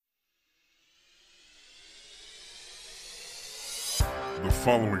The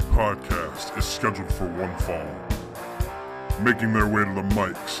following podcast is scheduled for one fall. Making their way to the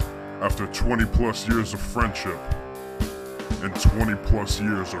mics after 20 plus years of friendship and 20 plus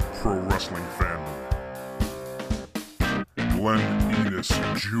years of pro wrestling fandom. Glenn Enos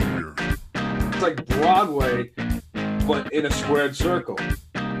Jr. It's like Broadway, but in a squared circle.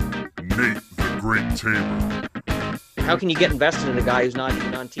 Nate the Great Tabor. How can you get invested in a guy who's not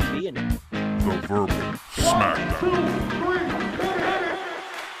even on TV anymore? The Verbal Smackdown.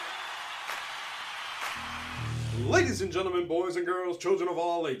 Ladies and gentlemen, boys and girls, children of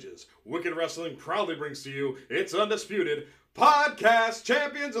all ages, Wicked Wrestling proudly brings to you its undisputed podcast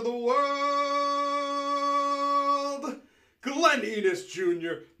champions of the world, Glenn Enos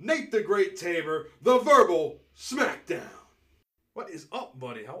Jr., Nate the Great Tabor, the Verbal Smackdown. What is up,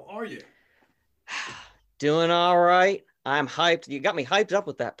 buddy? How are you? Doing all right. I'm hyped. You got me hyped up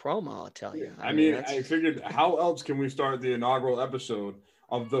with that promo, I'll tell you. I mean, I figured, how else can we start the inaugural episode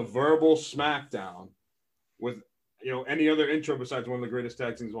of the Verbal Smackdown with, any other intro besides one of the greatest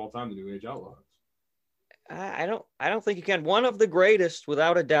tag teams of all time, the New Age Outlaws? I don't think you can. One of the greatest,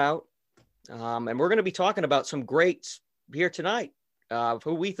 without a doubt. And we're going to be talking about some greats here tonight,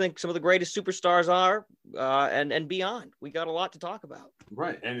 who we think some of the greatest superstars are, and beyond. We got a lot to talk about.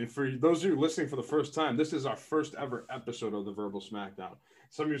 Right. And for those of you listening for the first time, this is our first ever episode of the Verbal Smackdown.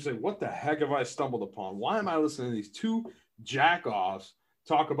 Some of you say, what the heck have I stumbled upon? Why am I listening to these two jack-offs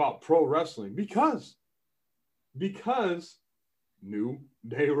talk about pro wrestling? Because New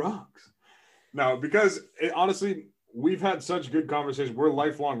Day rocks. Now, because honestly, we've had such good conversations. We're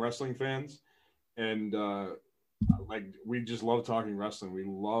lifelong wrestling fans, and we just love talking wrestling. We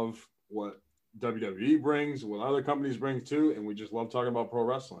love what WWE brings, what other companies bring too, and we just love talking about pro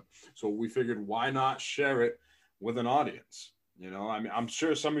wrestling. So we figured, why not share it with an audience? I'm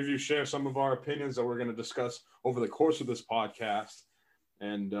sure some of you share some of our opinions that we're going to discuss over the course of this podcast,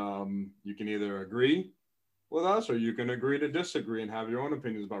 and you can either agree with us, or you can agree to disagree and have your own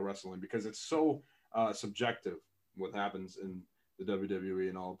opinions about wrestling, because it's so subjective what happens in the WWE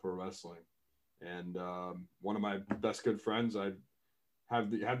and all pro wrestling. And one of my best good friends, I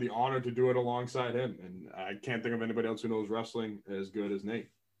have the honor to do it alongside him, and I can't think of anybody else who knows wrestling as good as Nate.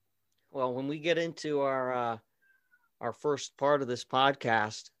 Well, when we get into our first part of this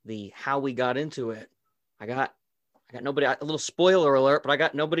podcast, the how we got into it, I got nobody. A little spoiler alert, but I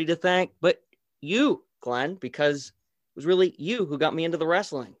got nobody to thank but you, Glenn, because it was really you who got me into the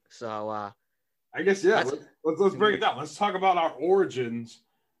wrestling. So I guess, yeah, let's break it down. Let's talk about our origins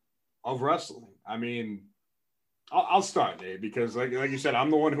of wrestling. I mean, I'll start, Nate, because like you said, I'm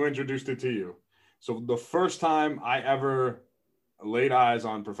the one who introduced it to you. So the first time I ever laid eyes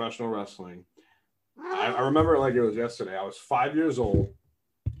on professional wrestling, I remember it like it was yesterday. I was 5 years old,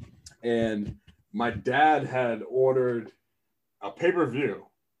 and my dad had ordered a pay-per-view.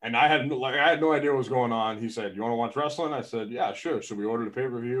 And I had no idea what was going on. He said, "You want to watch wrestling?" I said, "Yeah, sure." So we ordered a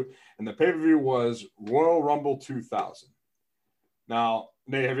pay-per-view, and the pay-per-view was Royal Rumble 2000. Now,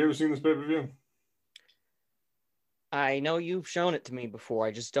 Nate, have you ever seen this pay-per-view? I know you've shown it to me before.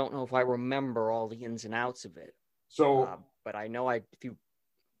 I just don't know if I remember all the ins and outs of it. So, but I know I've seen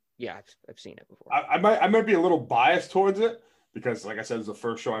it before. I might be a little biased towards it because, like I said, it's the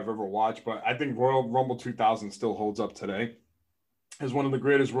first show I've ever watched. But I think Royal Rumble 2000 still holds up today as one of the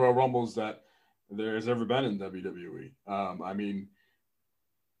greatest Royal Rumbles that there has ever been in WWE. I mean,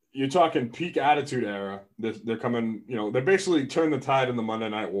 you're talking peak Attitude Era. They're coming, they basically turned the tide in the Monday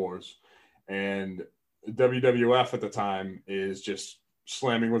Night Wars. And WWF at the time is just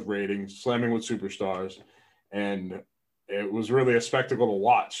slamming with ratings, slamming with superstars. And it was really a spectacle to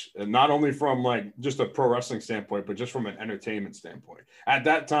watch. And not only from just a pro wrestling standpoint, but just from an entertainment standpoint. At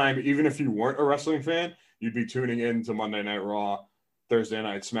that time, even if you weren't a wrestling fan, you'd be tuning in to Monday Night Raw, Thursday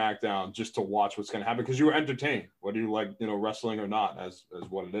Night SmackDown, just to watch what's going to happen, because you were entertained, whether you like wrestling or not, as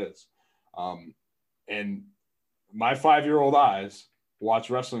what it is. And my 5-year-old eyes watched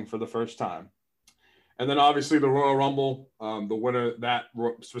wrestling for the first time, and then obviously the Royal Rumble, the winner that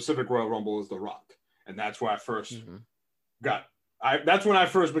specific Royal Rumble is The Rock, and that's where I first that's when I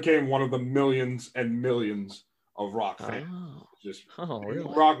first became one of the millions and millions of Rock fans. Really?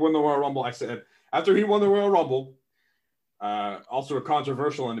 Rock win the Royal Rumble. I said after he won the Royal Rumble. Also a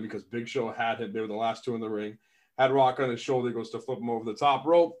controversial ending because Big Show had him. They were the last two in the ring. Had Rock on his shoulder, goes to flip him over the top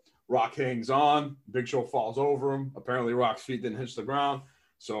rope. Rock hangs on. Big Show falls over him. Apparently Rock's feet didn't hit the ground.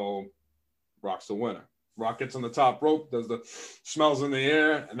 So Rock's the winner. Rock gets on the top rope, does the smells in the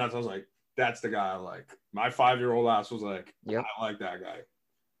air. And I was like, that's the guy I like. My 5-year-old ass was like, yep. I like that guy.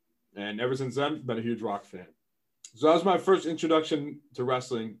 And ever since then, been a huge Rock fan. So that was my first introduction to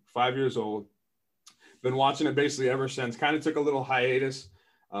wrestling, 5 years old. been watching it basically ever since. Kind of took a little hiatus,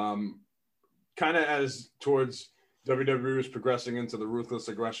 kind of as towards WWE was progressing into the ruthless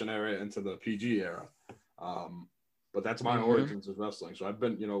aggression era, into the PG era. But that's my origins of wrestling. So I've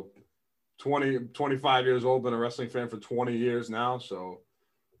been, 25 years old, been a wrestling fan for 20 years now. So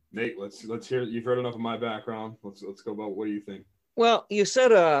Nate, let's hear. You've heard enough of my background. Let's go about what do you think? Well, you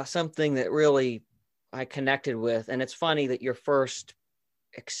said something that really I connected with, and it's funny that your first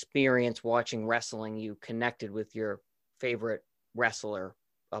experience watching wrestling, you connected with your favorite wrestler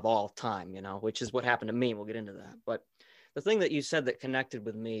of all time, which is what happened to me. We'll get into that. But the thing that you said that connected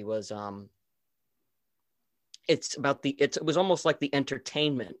with me was it was almost like the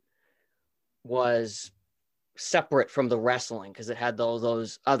entertainment was separate from the wrestling, because it had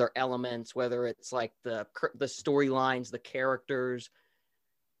those other elements, whether it's like the storylines, the characters.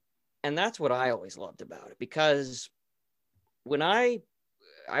 And that's what I always loved about it, because when I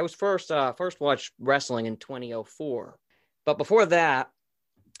was first watched wrestling in 2004, but before that,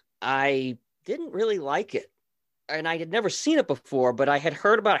 I didn't really like it. And I had never seen it before, but I had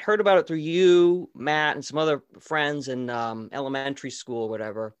heard about it through you, Matt, and some other friends in elementary school or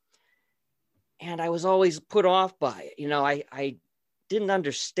whatever. And I was always put off by it. I didn't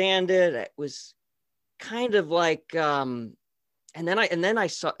understand it. It was kind of like, and then I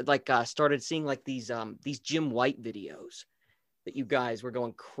saw started seeing like these Jim White videos that you guys were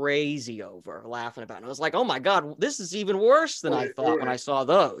going crazy over, laughing about. And I was like, oh my God, this is even worse than I thought when I saw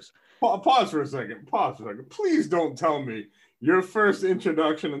those. Pause for a second. Please don't tell me your first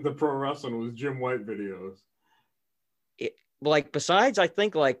introduction into pro wrestling was Jim White videos. Besides, I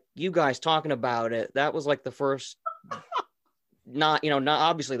think like you guys talking about it, that was like the first, not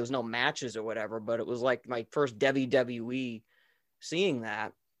obviously there's no matches or whatever, but it was like my first WWE seeing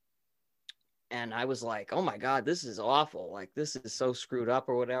that. And I was like, oh my God, this is awful. Like, this is so screwed up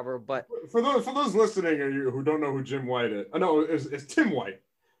or whatever. But for those listening who don't know who Jim White is, no, it's Tim White.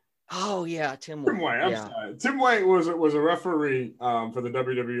 Oh yeah, Tim White. I'm sorry. Tim White was a referee for the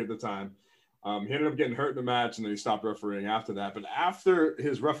WWE at the time. He ended up getting hurt in the match, and then he stopped refereeing after that. But after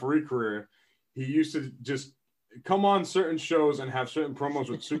his referee career, he used to just come on certain shows and have certain promos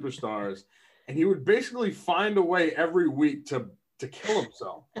with superstars, and he would basically find a way every week to kill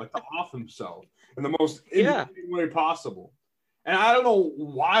himself, like to off himself in the most inhumane way possible. And I don't know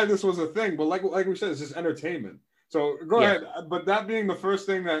why this was a thing, but like we said, it's just entertainment. So go ahead. But that being the first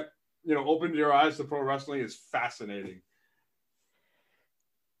thing that opened your eyes to pro wrestling is fascinating.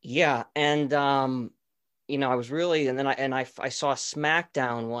 Yeah, and I was really, and then I saw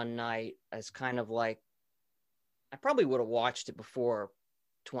SmackDown one night as kind of like, I probably would have watched it before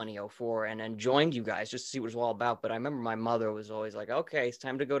 2004 and then joined you guys just to see what it was all about. But I remember my mother was always like, okay, it's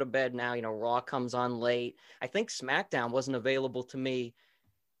time to go to bed now. Raw comes on late. I think SmackDown wasn't available to me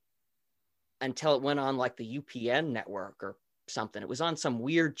until it went on like the UPN network or something. It was on some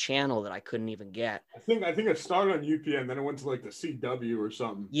weird channel that I couldn't even get. I think it started on UPN, then it went to like the CW or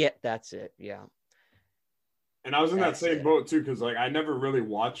something. Yeah, that's it. Yeah. And I was in that same boat too, because like I never really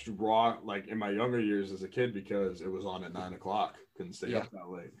watched Raw like in my younger years as a kid because it was on at 9:00. Couldn't stay up that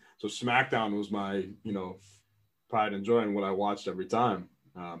late. So SmackDown was my pride and joy and what I watched every time.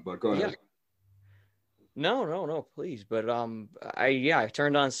 But go ahead. No, please. But I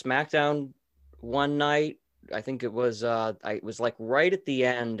turned on SmackDown one night. I think it was it was like right at the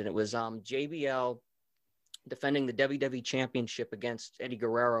end, and it was JBL defending the WWE Championship against Eddie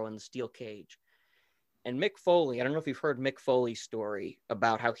Guerrero in the steel cage. And Mick Foley, I don't know if you've heard Mick Foley's story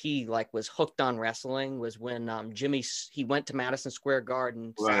about how he like was hooked on wrestling, was when he went to Madison Square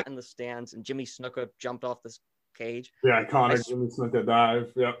Garden, sat in the stands, and Jimmy Snuka jumped off this cage. Yeah, iconic Jimmy Snuka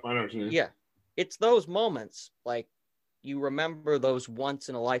dive. Yep, I know what you mean. Yeah, it's those moments, like you remember those once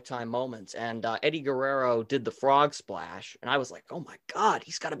in a lifetime moments. And Eddie Guerrero did the frog splash, and I was like, oh my God,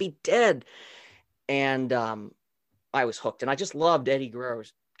 he's got to be dead. And I was hooked, and I just loved Eddie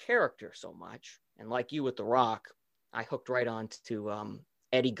Guerrero's character so much. And like you with The Rock, I hooked right on to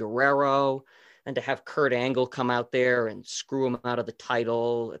Eddie Guerrero, and to have Kurt Angle come out there and screw him out of the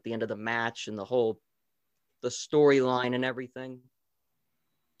title at the end of the match, and the storyline and everything.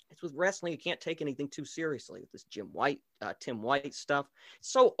 It's with wrestling, you can't take anything too seriously with this Tim White stuff.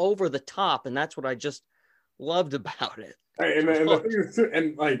 It's so over the top, and that's what I just loved about it. And the thing is too,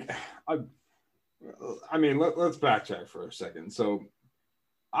 and like, I mean, let's backtrack for a second. So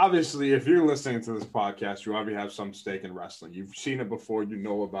obviously, if you're listening to this podcast, you already have some stake in wrestling. You've seen it before, you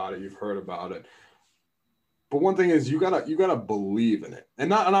know about it, you've heard about it. But one thing is, you gotta believe in it,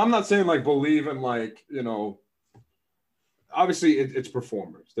 and I'm not saying like believe in like obviously it's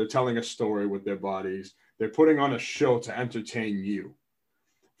performers. They're telling a story with their bodies. They're putting on a show to entertain you.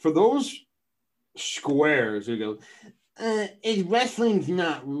 For those squares who go, wrestling's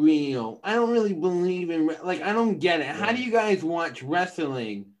not real. I don't really believe in I don't get it. How do you guys watch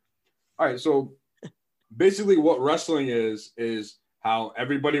wrestling? All right, so basically what wrestling is how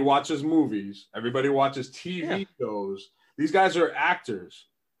everybody watches movies, everybody watches TV shows. These guys are actors,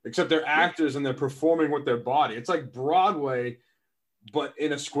 except they're actors and they're performing with their body. It's like Broadway, but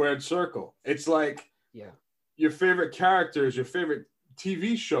in a squared circle. It's like your favorite characters, your favorite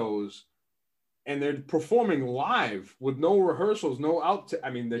TV shows, and they're performing live with no rehearsals, no out. I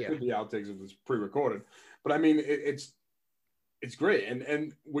mean, there could be outtakes if it's pre-recorded, but I mean, it's great.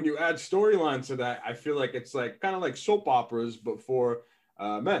 And when you add storylines to that, I feel like it's like kind of like soap operas, but for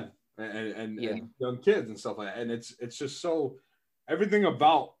men and young kids and stuff like that. And it's just so everything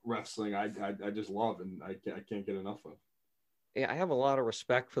about wrestling, I just love, and I can't get enough of. Yeah, I have a lot of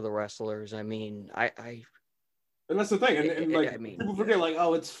respect for the wrestlers. I mean, and that's the thing, and like people forget, like,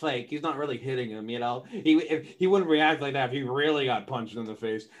 oh, it's fake. He's not really hitting him, you know. He wouldn't react like that if he really got punched in the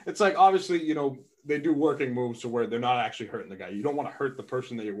face. It's like obviously, you know, they do working moves to where they're not actually hurting the guy. You don't want to hurt the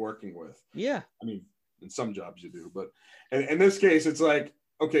person that you're working with. Yeah, I mean, in some jobs you do, but in this case, it's like,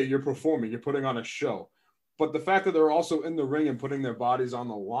 okay, you're performing, you're putting on a show, but the fact that they're also in the ring and putting their bodies on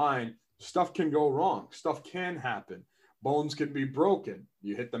the line, stuff can go wrong. Stuff can happen. Bones can be broken.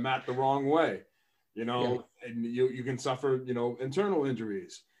 You hit the mat the wrong way. You know, and you can suffer, you know, internal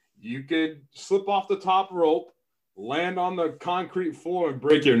injuries. You could slip off the top rope, land on the concrete floor and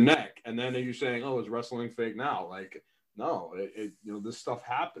break your neck. And then you're saying, oh, is wrestling fake now? Like, no, you know, this stuff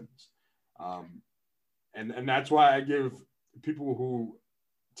happens. And that's why I give people who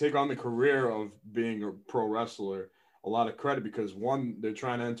take on the career of being a pro wrestler a lot of credit, because one, they're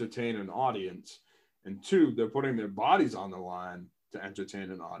trying to entertain an audience, and two, they're putting their bodies on the line to entertain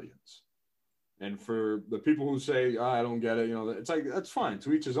an audience. And for the people who say, oh, I don't get it, you know, it's like, that's fine,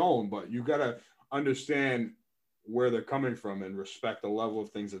 to each his own, but you got to understand where they're coming from and respect the level of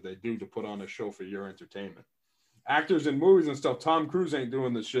things that they do to put on a show for your entertainment. Actors in movies and stuff, Tom Cruise ain't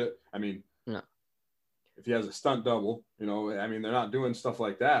doing this shit. I mean, no. If he has a stunt double, you know, I mean, they're not doing stuff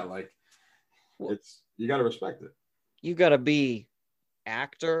like that. Like, you got to respect it. You got to be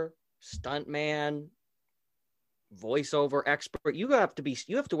actor, stuntman, voiceover expert. You have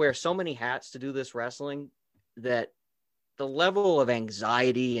to wear so many hats to do this wrestling that the level of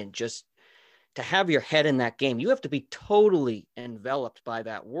anxiety and just to have your head in that game, you have to be totally enveloped by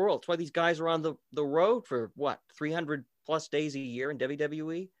that world. That's why these guys are on the road for 300 plus days a year in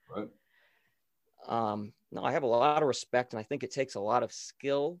WWE. Right. No, I have a lot of respect, and I think it takes a lot of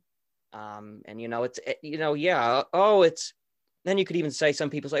skill. And then you could even say, some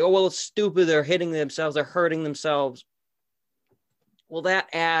people say, oh, well, it's stupid. They're hitting themselves. They're hurting themselves. Well, that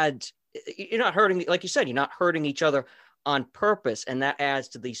adds, you're not hurting, like you said, you're not hurting each other on purpose. And that adds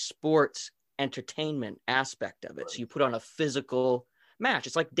to the sports entertainment aspect of it. Right. So you put on a physical match.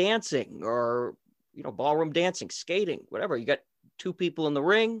 It's like dancing or, you know, ballroom dancing, skating, whatever. You got two people in the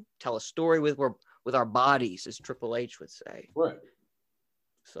ring, tell a story with our bodies, as Triple H would say. Right.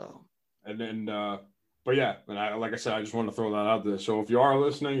 So. And then, but yeah, and like I said, I just want to throw that out there. So if you are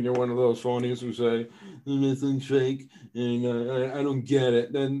listening and you're one of those phonies who say, anything's fake and I don't get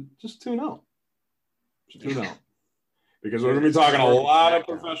it, then just tune out. Because we're going to be talking a lot of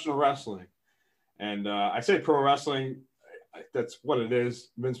professional wrestling. And I say pro wrestling, that's what it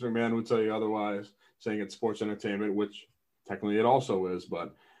is. Vince McMahon would tell you otherwise, saying it's sports entertainment, which technically it also is.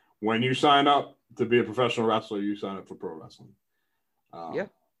 But when you sign up to be a professional wrestler, you sign up for pro wrestling.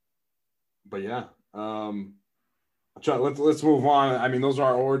 But yeah. Let's move on. I mean, those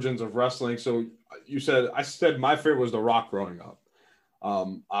are our origins of wrestling. So I said my favorite was The Rock growing up.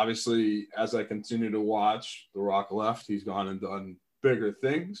 Obviously, as I continue to watch, The Rock left. He's gone and done bigger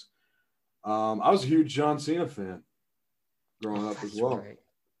things. I was a huge John Cena fan growing up as well. Right.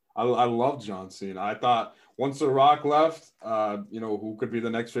 I loved John Cena. I thought once The Rock left, who could be the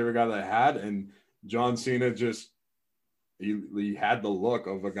next favorite guy that I had, and John Cena just he had the look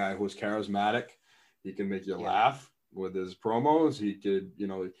of a guy who was charismatic. He can make you laugh with his promos. He could,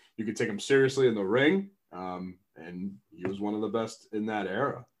 you could take him seriously in the ring. And he was one of the best in that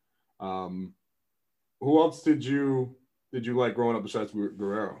era. Who else did you like growing up besides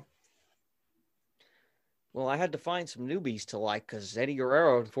Guerrero? Well, I had to find some newbies to like, because Eddie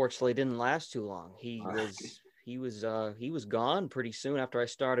Guerrero unfortunately didn't last too long. He was gone pretty soon after I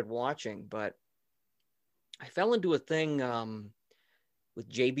started watching. But I fell into a thing with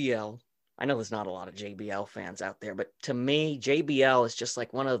JBL. I know there's not a lot of JBL fans out there, but to me, JBL is just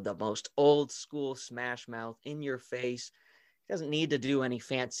like one of the most old school smash mouth, in your face. He doesn't need to do any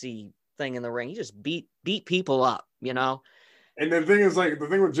fancy thing in the ring. He just beat people up, you know? And the thing is, like, the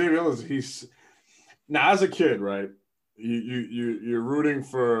thing with JBL is Now, as a kid, right, you're rooting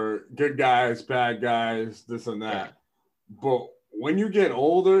for good guys, bad guys, this and that. Yeah. But when you get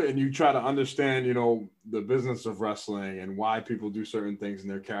older and you try to understand, the business of wrestling and why people do certain things and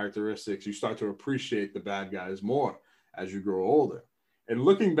their characteristics, you start to appreciate the bad guys more as you grow older. And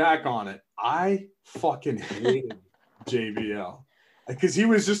looking back on it, I fucking hated JBL because he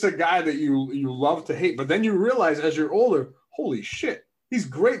was just a guy that you love to hate. But then you realize as you're older, holy shit, he's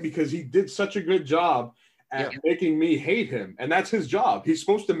great because he did such a good job at making me hate him. And that's his job. He's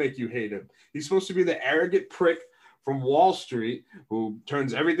supposed to make you hate him. He's supposed to be the arrogant prick from Wall Street who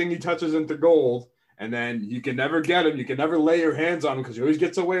turns everything he touches into gold. And then you can never get him. You can never lay your hands on him because he always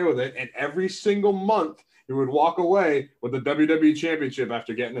gets away with it. And every single month, he would walk away with the WWE Championship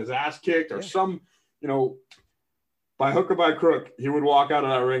after getting his ass kicked or some, by hook or by crook, he would walk out of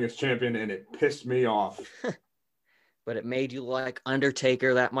that ring as champion, and it pissed me off. But it made you like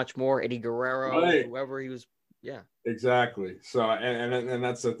Undertaker that much more, Eddie Guerrero, right. Whoever he was. Yeah, exactly. So, and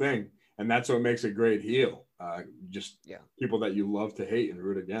that's the thing, and that's what makes a great heel. People that you love to hate and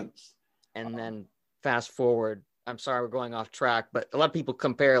root against. And then fast forward. I'm sorry, we're going off track, but a lot of people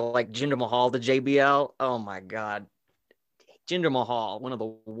compare like Jinder Mahal to JBL. Oh my God. Jinder Mahal, one of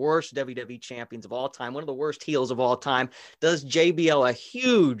the worst WWE champions of all time, one of the worst heels of all time, does JBL a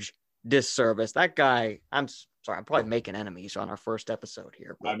huge disservice. That guy, I'm sorry, I'm probably making enemies on our first episode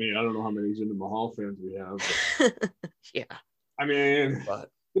here. But... I mean, I don't know how many Jinder Mahal fans we have. But... yeah. I mean,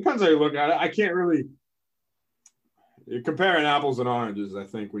 depends how you look at it. I can't really... You're comparing apples and oranges, I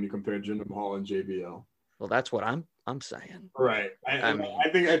think, when you compare Jinder Mahal and JBL. Well, that's what I'm saying. Right. I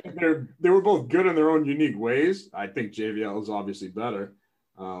think they were both good in their own unique ways. I think JBL is obviously better,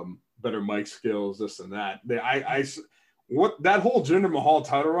 better mic skills, this and that. What that whole Jinder Mahal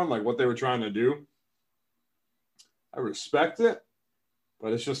title run, like what they were trying to do, I respect it,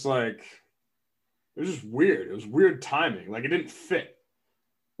 but it's just like it was just weird. It was weird timing. Like it didn't fit.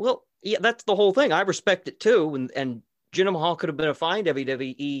 Well, yeah, that's the whole thing. I respect it too, and Jinder Mahal could have been a fine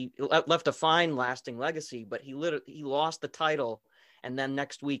WWE, left a fine lasting legacy, but he lost the title, and then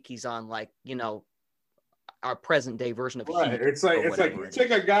next week he's on our present day version of right. Heat. It's like you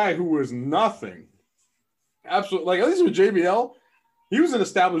take a guy who was nothing, absolutely, like at least with JBL, he was an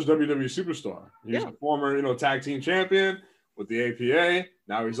established WWE superstar. He was a former tag team champion with the APA.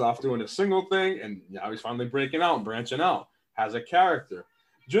 Now he's off doing a single thing, and now he's finally breaking out and branching out. Has a character.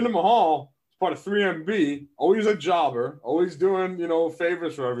 Jinder Mahal. Part of 3MB, always a jobber, always doing,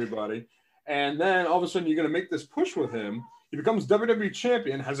 favors for everybody. And then all of a sudden you're going to make this push with him. He becomes WWE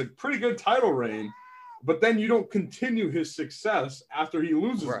champion, has a pretty good title reign, but then you don't continue his success after he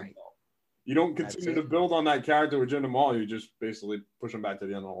loses the belt. You don't continue to build on that character with Jinder Mahal. You just basically push him back to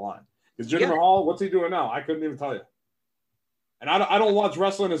the end of the line. Because Jinder Mahal, what's he doing now? I couldn't even tell you. And I don't watch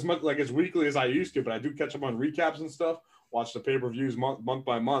wrestling as much, like as weekly as I used to, but I do catch up on recaps and stuff, watch the pay-per-views month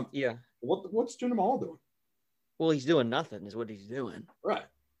by month. Yeah. What's Jinder Mahal doing? Well, he's doing nothing is what he's doing. Right.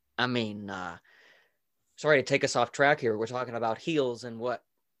 I mean, sorry to take us off track here. We're talking about heels and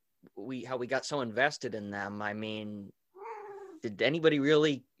how we got so invested in them. I mean, did anybody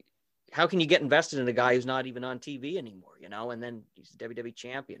really, how can you get invested in a guy who's not even on TV anymore, and then he's a WWE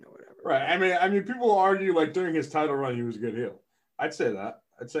champion or whatever. Right. I mean, people argue like during his title run, he was a good heel. I'd say that.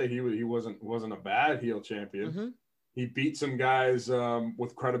 I'd say he wasn't a bad heel champion. Mm-hmm. He beat some guys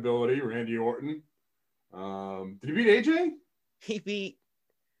with credibility, Randy Orton. Did he beat AJ? He beat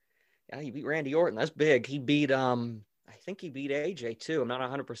Randy Orton. That's big. He beat I think he beat AJ too. I'm not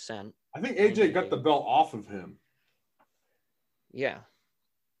 100%. I think AJ got the belt off of him. Yeah.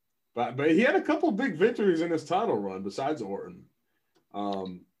 But he had a couple big victories in his title run besides Orton. I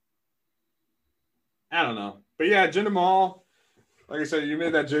don't know. But yeah, Jinder Mahal, like I said, you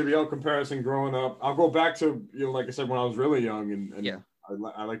made that JBL comparison growing up. I'll go back to, like I said, when I was really young and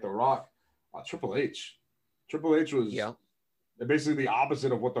I like The Rock. Triple H. Triple H was basically the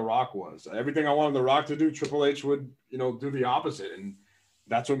opposite of what The Rock was. Everything I wanted The Rock to do, Triple H would, do the opposite. And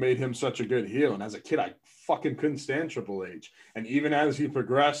that's what made him such a good heel. And as a kid, I fucking couldn't stand Triple H. And even as he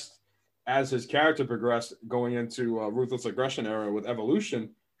progressed, as his character progressed going into Ruthless Aggression era with Evolution,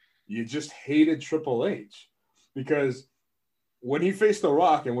 you just hated Triple H. Because when he faced The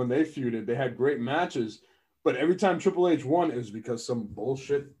Rock and when they feuded, they had great matches. But every time Triple H won, it was because some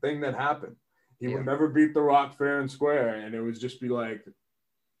bullshit thing that happened. He would never beat The Rock fair and square. And it would just be like,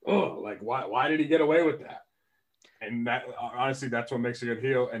 oh, like, why did he get away with that? And that, honestly, that's what makes a good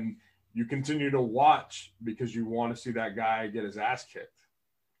heel. And you continue to watch because you want to see that guy get his ass kicked.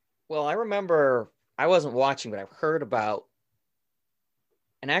 Well, I remember, I wasn't watching, but I've heard about,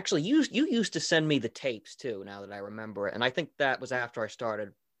 and actually you used to send me the tapes too, now that I remember it. And I think that was after I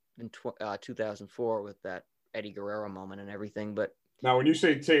started in 2004 with that Eddie Guerrero moment and everything. But now, when you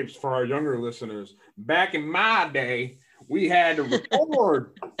say tapes for our younger listeners, back in my day, we had to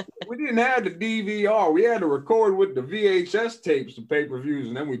record. We didn't have the DVR. We had to record with the VHS tapes, the pay-per-views,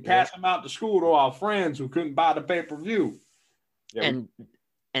 and then we passed them out to school to our friends who couldn't buy the pay-per-view. Yeah,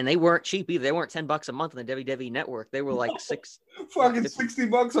 and they weren't cheap either. They weren't $10 a month on the WWE Network. They were like fucking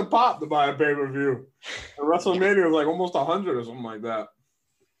 $60 a pop to buy a pay-per-view. And WrestleMania was like almost 100 or something like that.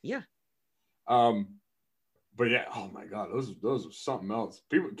 Yeah. But yeah, oh my God, those are something else.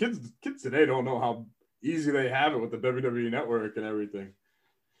 Kids today don't know how easy they have it with the WWE Network and everything.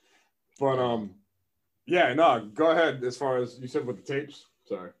 But yeah, no, go ahead. As far as you said with the tapes,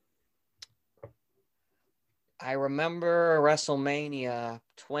 sorry. I remember WrestleMania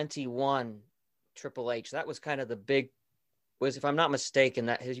 21, Triple H. That was kind of the big, if I'm not mistaken,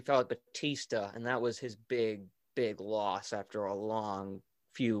 that he felt like Batista, and that was his big loss after a long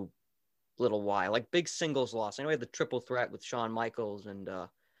few little while, like big singles loss. I know he had the triple threat with Shawn Michaels and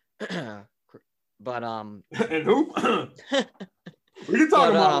but and who we can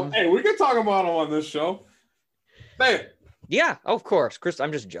talk about him. Hey, we can talk about him on this show. Hey. Yeah, of course.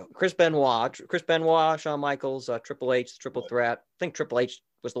 I'm just joking. Chris Benoit, Shawn Michaels, Triple H, triple threat. I think Triple H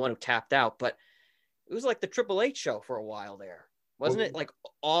was the one who tapped out, but it was like the Triple H show for a while there. Wasn't it? Like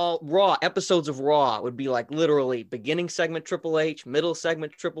all Raw episodes of Raw would be like literally beginning segment Triple H, middle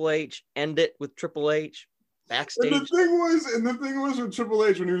segment Triple H, end it with Triple H, backstage. And the thing was with Triple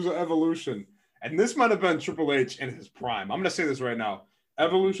H when he was at Evolution, and this might have been Triple H in his prime. I'm going to say this right now.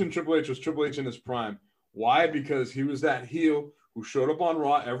 Evolution Triple H was Triple H in his prime. Why? Because he was that heel who showed up on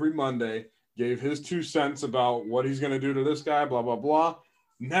Raw every Monday, gave his 2 cents about what he's going to do to this guy, blah, blah, blah.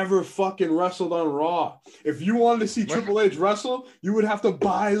 Never fucking wrestled on Raw. If you wanted to see Triple H wrestle, you would have to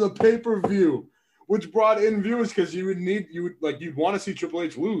buy the pay-per-view, which brought in viewers because you'd want to see Triple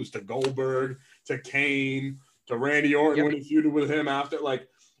H lose to Goldberg, to Kane, to Randy Orton when he feuded with him after. Like,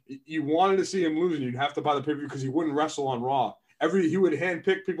 you wanted to see him lose, and you'd have to buy the pay-per-view because he wouldn't wrestle on Raw. He would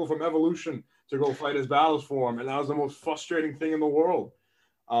handpick people from Evolution to go fight his battles for him, and that was the most frustrating thing in the world.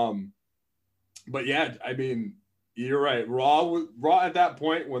 But yeah, I mean, you're right. Raw at that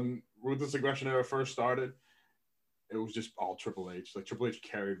point when Ruthless Aggression era first started, it was just all Triple H. Like Triple H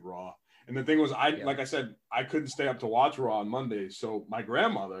carried Raw. And the thing was, like I said, I couldn't stay up to watch Raw on Mondays. So my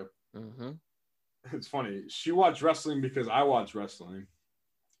grandmother, it's funny, she watched wrestling because I watched wrestling.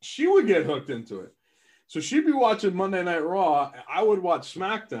 She would get hooked into it. So she'd be watching Monday Night Raw. I would watch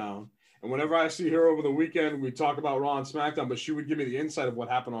SmackDown. And whenever I see her over the weekend, we talk about Raw and SmackDown, but she would give me the insight of what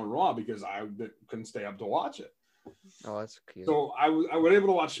happened on Raw because I couldn't stay up to watch it. Oh, that's cute. So I was able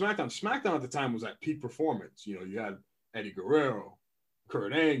to watch SmackDown. SmackDown at the time was at peak performance. You know, you had Eddie Guerrero,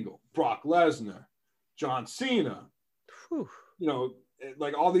 Kurt Angle, Brock Lesnar, John Cena, you know,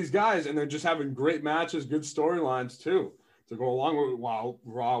 like all these guys, and they're just having great matches, good storylines too, to go along with it, while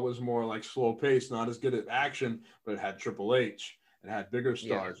Raw was more like slow paced, not as good at action, but it had Triple H. It had bigger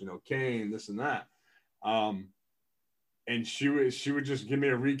stars, you know, Kane, this and that. And she would just give me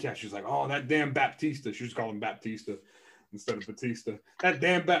a recap. She's like, oh, that damn Baptista. She used to call him Baptista instead of Batista. That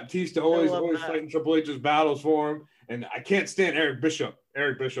damn Baptista always fighting Triple H's battles for him. And I can't stand Eric Bishop.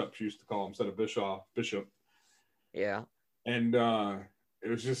 Eric Bishop, she used to call him instead of Bischoff. Bishop. Yeah. And it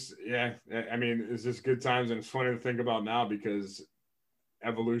was just, I mean, it's just good times. And it's funny to think about now because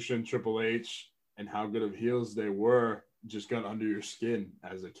Evolution, Triple H, and how good of heels they were just got under your skin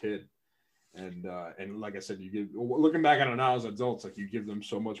as a kid. And like I said, looking back at it now as adults, like you give them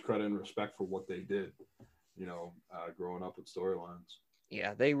so much credit and respect for what they did, you know, growing up with storylines.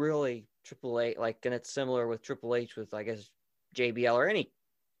 Yeah, they really Triple H, like, and it's similar with Triple H with, I guess, JBL or any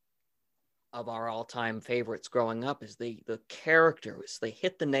of our all-time favorites growing up is the characters. They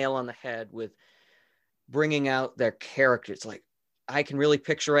hit the nail on the head with bringing out their characters. Like I can really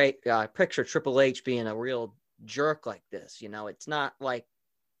picture Triple H being a real jerk like this. You know, it's not like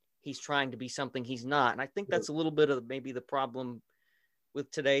he's trying to be something he's not. And I think that's a little bit of maybe the problem with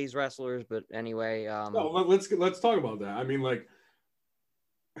today's wrestlers. But anyway, let's talk about that. I mean, like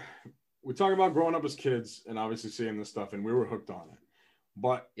we talk about growing up as kids and obviously seeing this stuff, and we were hooked on it.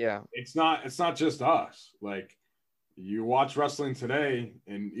 But yeah, it's not just us. Like you watch wrestling today,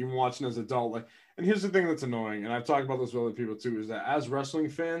 and even watching as an adult, like, and here's the thing that's annoying, and I've talked about this with other people too, is that as wrestling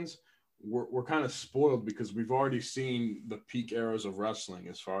fans, we're kind of spoiled because we've already seen the peak eras of wrestling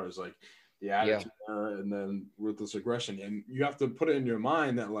as far as like the Attitude Era and then Ruthless Aggression. And you have to put it in your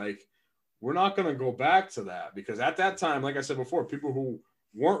mind that like, we're not going to go back to that because at that time, like I said before, people who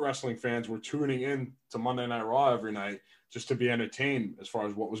weren't wrestling fans were tuning in to Monday Night Raw every night just to be entertained as far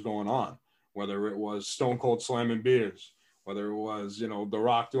as what was going on, whether it was Stone Cold slamming beers, whether it was, The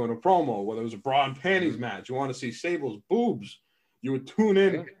Rock doing a promo, whether it was a bra and panties match, you want to see Sable's boobs, you would tune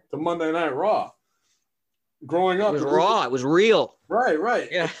in to Monday Night Raw. Growing up, it was raw. It was real. Right.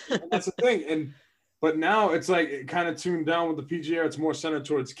 Yeah. And that's the thing. But now it's like it kind of tuned down with the PG era. It's more centered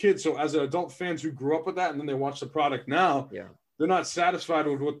towards kids. So as adult fans who grew up with that and then they watch the product now, they're not satisfied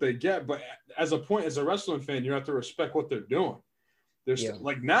with what they get. But as a wrestling fan, you have to respect what they're doing. There's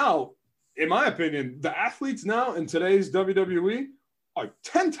like now, in my opinion, the athletes now in today's WWE are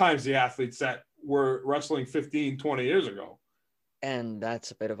 10 times the athletes that were wrestling 15, 20 years ago. And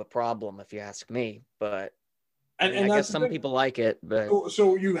that's a bit of a problem if you ask me, but and I guess some people like it, but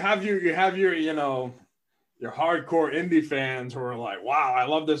so you have your your hardcore indie fans who are like, wow, I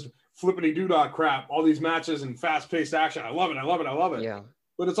love this flippity doodah crap, all these matches and fast-paced action. I love it. Yeah.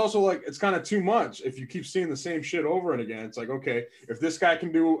 But it's also like it's kind of too much if you keep seeing the same shit over and again. It's like, okay, if this guy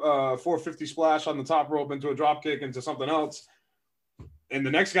can do a 450 splash on the top rope into a drop kick into something else, and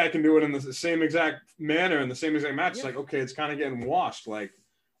the next guy can do it in the same exact manner in the same exact match, it's like, okay, it's kind of getting washed. Like,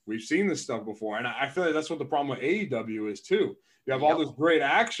 we've seen this stuff before. And I feel like that's what the problem with AEW is too. You have all this great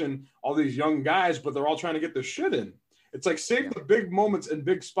action, all these young guys, but they're all trying to get their shit in. It's like save the big moments and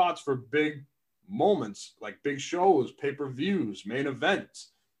big spots for big moments, like big shows, pay-per-views, main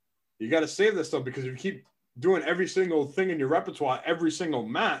events. You got to save this stuff because if you keep doing every single thing in your repertoire, every single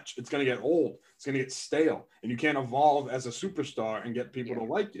match, it's going to get old. It's going to get stale. And you can't evolve as a superstar and get people to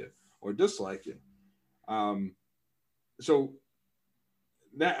like you or dislike you. So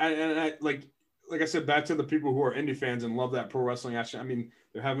that, and I like I said, back to the people who are indie fans and love that pro wrestling action. I mean,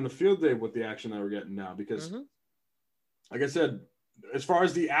 they're having a field day with the action that we're getting now because, like I said, as far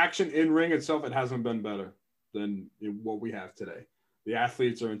as the action in ring itself, it hasn't been better than what we have today. The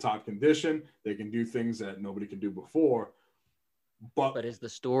athletes are in top condition. They can do things that nobody could do before. But is the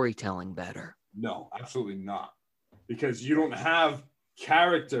storytelling better? No, absolutely not. Because you don't have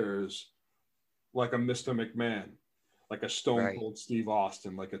characters like a Mr. McMahon, like a Stone Cold Steve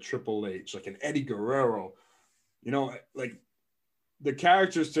Austin, like a Triple H, like an Eddie Guerrero. Like the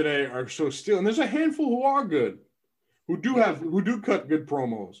characters today are so still. And there's a handful who are good, who do cut good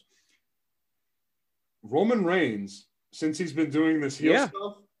promos. Roman Reigns, since he's been doing this heel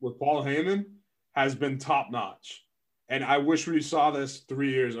stuff with Paul Heyman, has been top notch. And I wish we saw this 3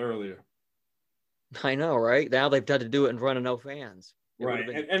 years earlier. I know, right? Now they've had to do it in front of no fans. Right.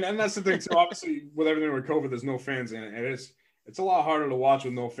 And that's the thing. So obviously with everything with COVID, there's no fans in it. And it's a lot harder to watch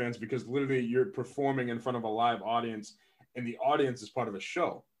with no fans because literally you're performing in front of a live audience and the audience is part of a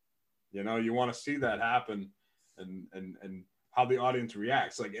show. You want to see that happen and how the audience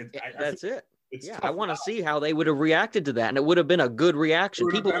reacts. Like that's it. I want to see how they would have reacted to that, and it would have been a good reaction.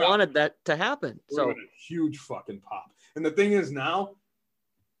 People wanted that to happen. So a huge fucking pop. And the thing is now,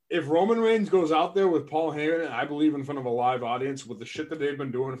 if Roman Reigns goes out there with Paul Heyman, I believe in front of a live audience with the shit that they've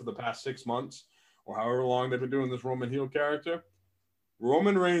been doing for the past 6 months or however long they've been doing this Roman heel character,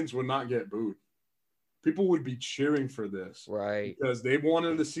 Roman Reigns would not get booed. People would be cheering for this. Right. Because they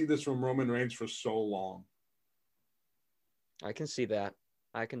wanted to see this from Roman Reigns for so long. I can see that.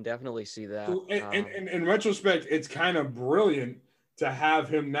 I can definitely see that. So, and in retrospect, it's kind of brilliant to have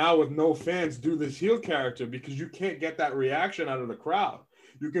him now with no fans do this heel character because you can't get that reaction out of the crowd.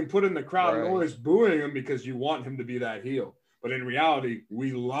 You can put in the crowd noise booing him because you want him to be that heel. But in reality,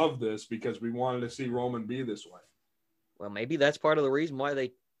 we love this because we wanted to see Roman be this way. Well, maybe that's part of the reason why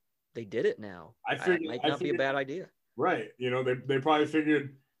they did it now. It might not be a bad idea. Right. They probably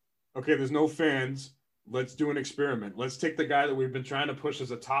figured, okay, there's no fans. Let's do an experiment. Let's take the guy that we've been trying to push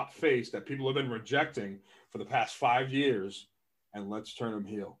as a top face that people have been rejecting for the past 5 years, and let's turn him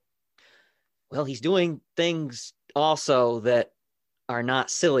heel. Well, he's doing things also that are not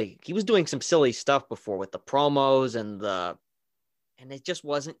silly. He was doing some silly stuff before with the promos and it just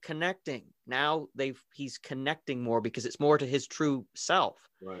wasn't connecting. Now he's connecting more because it's more to his true self.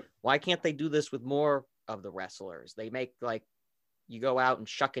 Right. Why can't they do this with more of the wrestlers? They make like you go out and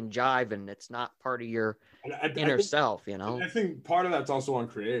shuck and jive and it's not part of your inner self, I think part of that's also on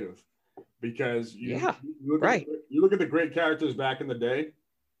creative because you look at the great characters back in the day.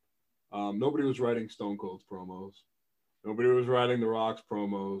 Nobody was writing Stone Cold's promos. Nobody was writing The Rock's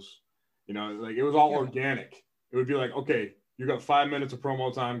promos. Like it was all organic. It would be like, okay, you got 5 minutes of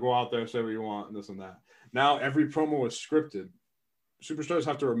promo time. Go out there, say what you want, and this and that. Now every promo is scripted. Superstars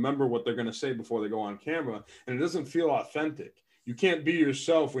have to remember what they're going to say before they go on camera, and it doesn't feel authentic. You can't be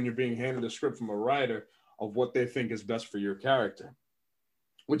yourself when you're being handed a script from a writer of what they think is best for your character,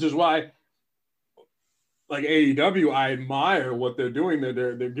 which is why, like AEW, I admire what they're doing.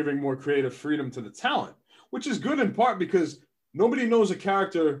 They're giving more creative freedom to the talent, which is good in part because nobody knows a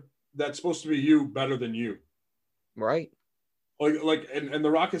character that's supposed to be you better than you. Right. And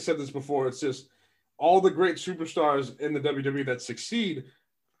The Rock has said this before. It's just all the great superstars in the WWE that succeed.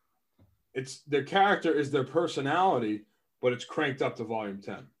 It's their character is their personality, but it's cranked up to volume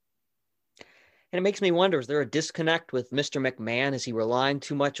 10. And it makes me wonder, is there a disconnect with Mr. McMahon? Is he relying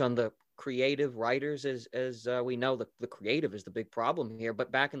too much on the creative writers? As we know, the creative is the big problem here.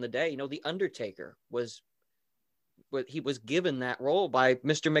 But back in the day, The Undertaker was given that role by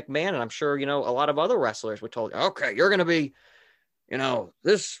Mr. McMahon. And I'm sure, a lot of other wrestlers were told, okay, you're going to be,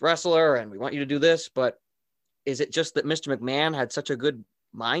 this wrestler and we want you to do this. But is it just that Mr. McMahon had such a good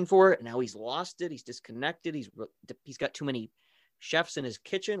mind for it and now he's lost it? He's disconnected. He's got too many chefs in his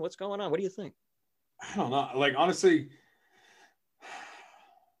kitchen. What's going on? What do you think? I don't know. Honestly,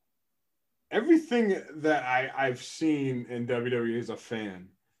 everything that I've seen in WWE as a fan,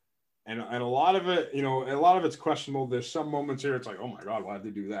 and a lot of it, a lot of it's questionable. There's some moments here, it's like, oh my God, why did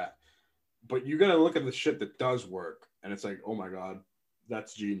they do that? But you got to look at the shit that does work, and it's like, oh my God,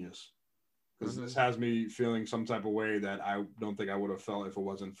 that's genius. Because this has me feeling some type of way that I don't think I would have felt if it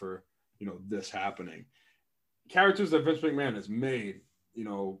wasn't for, this happening. Characters that Vince McMahon has made,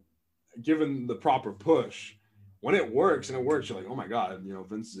 given the proper push, when it works, you're like, oh my God,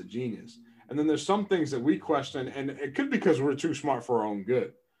 Vince is a genius. And then there's some things that we question, and it could be because we're too smart for our own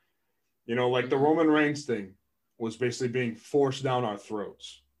good. The Roman Reigns thing was basically being forced down our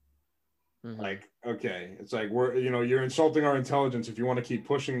throats. Like, okay, it's like you're insulting our intelligence if you want to keep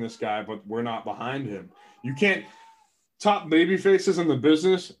pushing this guy, but we're not behind him. You can't. Top baby faces in the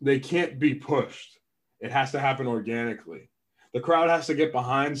business, they can't be pushed. It has to happen organically. The crowd has to get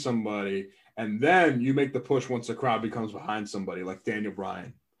behind somebody, and then you make the push once the crowd becomes behind somebody, like Daniel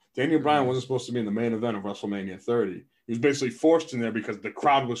Bryan. Daniel Bryan wasn't supposed to be in the main event of WrestleMania 30. He was basically forced in there because the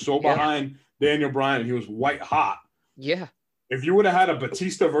crowd was so behind Daniel Bryan, and he was white hot. Yeah. If you would have had a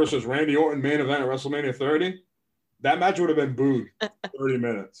Batista versus Randy Orton main event at WrestleMania 30, that match would have been booed 30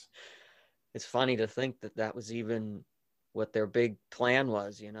 minutes. It's funny to think that was even what their big plan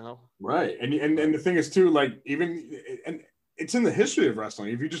was, Right. And the thing is too, and it's in the history of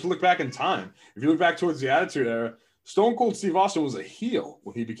wrestling. If you just look back in time, if you look back towards the Attitude Era, Stone Cold Steve Austin was a heel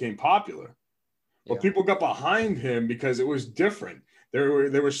when he became popular. But people got behind him because it was different. They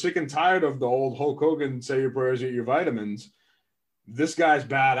were sick and tired of the old Hulk Hogan, say your prayers, eat your vitamins. This guy's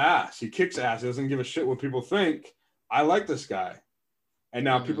badass. He kicks ass. He doesn't give a shit what people think. I like this guy. And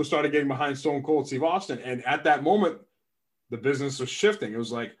now people started getting behind Stone Cold Steve Austin. And at that moment, the business was shifting. It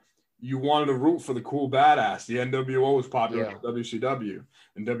was like you wanted to root for the cool badass. The NWO was popular in WCW.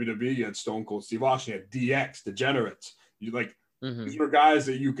 In WWE, you had Stone Cold Steve Austin. You had DX, Degenerates. These were guys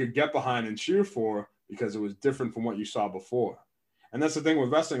that you could get behind and cheer for because it was different from what you saw before. And that's the thing with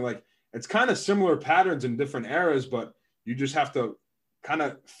wrestling. It's kind of similar patterns in different eras, but you just have to kind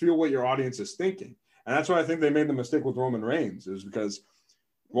of feel what your audience is thinking. And that's why I think they made the mistake with Roman Reigns, is because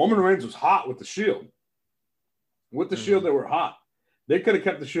Roman Reigns was hot with the Shield. With the Shield, they were hot. They could have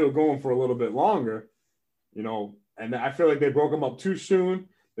kept the Shield going for a little bit longer, and I feel like they broke him up too soon.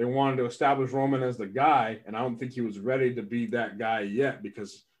 They wanted to establish Roman as the guy, and I don't think he was ready to be that guy yet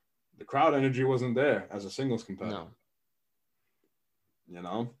because the crowd energy wasn't there as a singles competitor.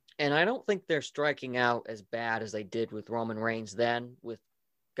 No. And I don't think they're striking out as bad as they did with Roman Reigns then with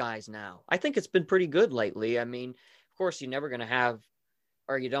guys now. I think it's been pretty good lately. I mean, of course, you're never going to have,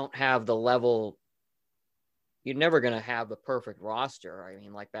 or you don't have the level, you're never going to have a perfect roster. I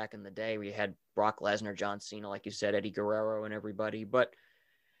mean, like back in the day, we had Brock Lesnar, John Cena, like you said, Eddie Guerrero and everybody. But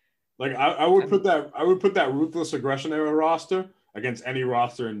I would put that Ruthless Aggression era roster against any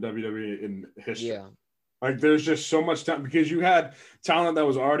roster in WWE in history. Yeah. There's just so much talent because you had talent that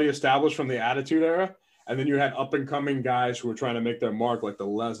was already established from the Attitude Era, and then you had up-and-coming guys who were trying to make their mark, like the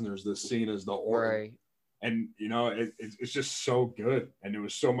Lesnars, the Cenas, the Orton. Right. And, it's just so good. And there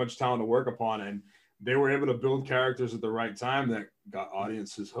was so much talent to work upon, and they were able to build characters at the right time that got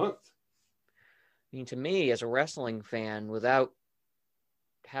audiences hooked. I mean, to me, as a wrestling fan, without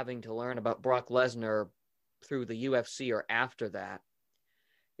having to learn about Brock Lesnar through the UFC or after that,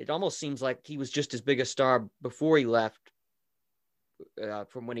 it almost seems like he was just as big a star before he left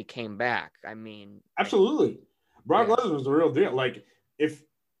from when he came back. I mean, absolutely. Brock Lesnar was the real deal. If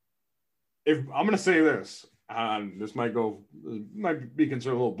I'm going to say this, this might be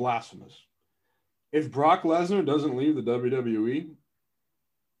considered a little blasphemous. If Brock Lesnar doesn't leave the WWE,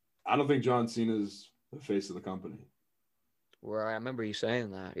 I don't think John Cena is the face of the company. Well, I remember you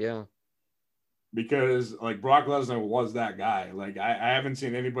saying that, yeah. Because Brock Lesnar was that guy. I haven't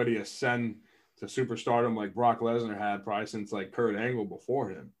seen anybody ascend to superstardom like Brock Lesnar had probably since Kurt Angle before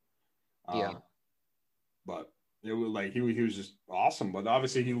him. But it was he was just awesome. But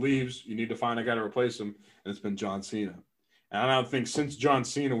obviously he leaves. You need to find a guy to replace him, and it's been John Cena. And I don't think since John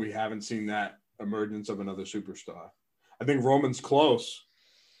Cena, we haven't seen that emergence of another superstar. I think Roman's close.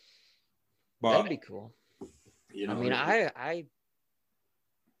 But, That'd be cool. You know, I mean,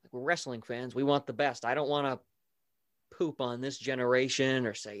 we're wrestling fans. We want the best. I don't want to poop on this generation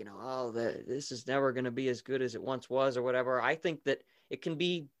or say, this is never going to be as good as it once was or whatever. I think that it can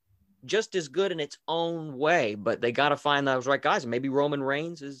be just as good in its own way, but they got to find those right guys. And maybe Roman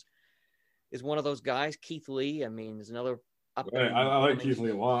Reigns is one of those guys. Keith Lee, I mean, is another up. Right. I like Keith Lee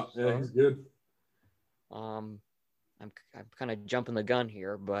a lot. Yeah, he's good. I'm kind of jumping the gun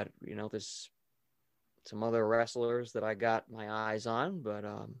here, but there's some other wrestlers that I got my eyes on, but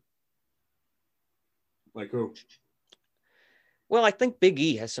like who? Well, I think Big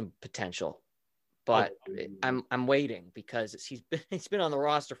E has some potential, but I'm waiting because he's been on the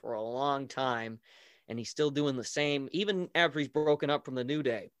roster for a long time, and he's still doing the same. Even after he's broken up from the New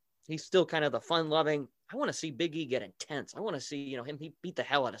Day, he's still kind of the fun-loving. I want to see Big E get intense. I want to see him beat the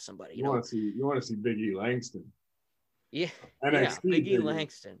hell out of somebody. You want to see Big E Langston. Yeah, Big E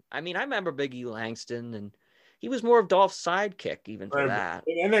Langston. I mean, I remember Big E Langston, and he was more of Dolph's sidekick even for that.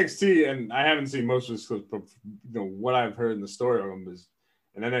 In NXT, and I haven't seen most of his clips, but what I've heard in the story of him is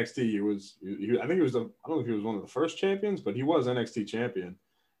in NXT, I think he was I don't know if he was one of the first champions, but he was NXT champion,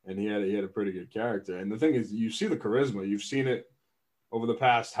 and he had a pretty good character. And the thing is, you see the charisma. You've seen it over the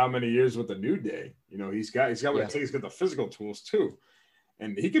past how many years with the New Day. He's got what it takes. He's got the physical tools too.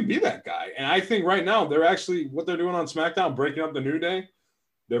 And he can be that guy. And I think right now what they're doing on SmackDown, breaking up the New Day,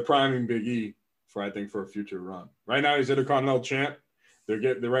 they're priming Big E for a future run. Right now he's Intercontinental champ. They're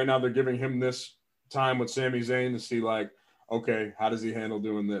giving him this time with Sami Zayn to see okay, how does he handle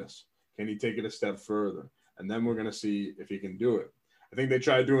doing this? Can he take it a step further? And then we're gonna see if he can do it. I think they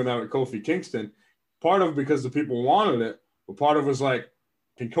tried doing that with Kofi Kingston. Part of because the people wanted it, but part of it was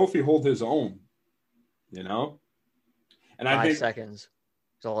can Kofi hold his own? And 5 seconds.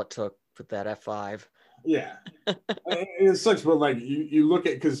 That's all it took with that F5. Yeah. It sucks, but you look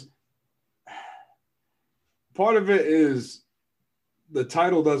at, because part of it is the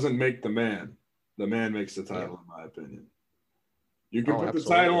title doesn't make the man. The man makes the title, in my opinion. You can put the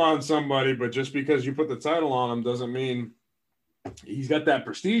title on somebody, but just because you put the title on him doesn't mean he's got that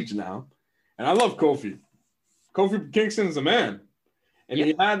prestige now. And I love Kofi. Kofi Kingston's a man. And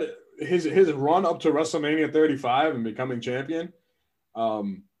he had his run up to WrestleMania 35 and becoming champion.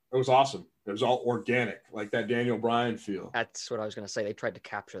 It was awesome. It was all organic, like that Daniel Bryan feel. That's what I was going to say. They tried to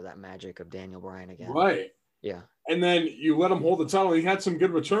capture that magic of Daniel Bryan again. Right. Yeah. And then you let him hold the title. He had some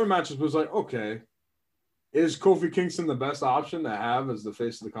good return matches, but it was okay, is Kofi Kingston the best option to have as the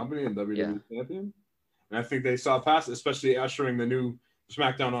face of the company and WWE champion? And I think they saw past it, especially ushering the new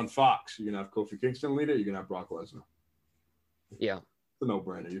SmackDown on Fox. You're going to have Kofi Kingston lead it. You're going to have Brock Lesnar. Yeah. It's a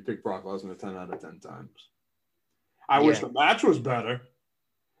no-brainer. You pick Brock Lesnar 10 out of 10 times. I wish the match was better.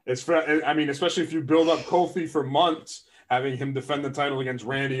 Especially if you build up Kofi for months, having him defend the title against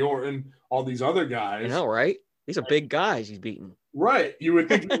Randy Orton, all these other guys. I know, right? These are big guys he's beaten. Right. You would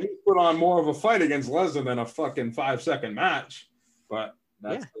think he'd put on more of a fight against Lesnar than a fucking 5-second match. But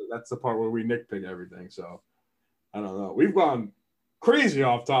that's the part where we nitpick everything. So, I don't know. We've gone crazy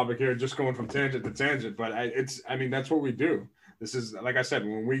off topic here, just going from tangent to tangent. But that's what we do. This is, like I said,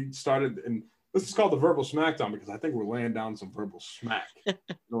 when we started, and this is called the Verbal Smackdown because I think we're laying down some verbal smack. You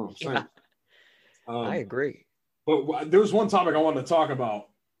know what I'm saying? I agree. But there was one topic I wanted to talk about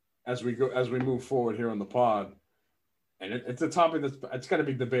as we move forward here on the pod, and it's a topic it's got to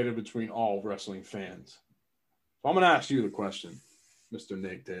be debated between all wrestling fans. So I'm going to ask you the question, Mr.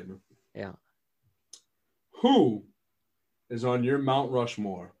 Nate Taylor. Yeah. Who is on your Mount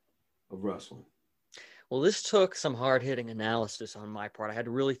Rushmore of wrestling? Well, this took some hard-hitting analysis on my part. I had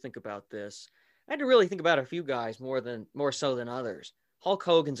to really think about this. I had to really think about a few guys more so than others. Hulk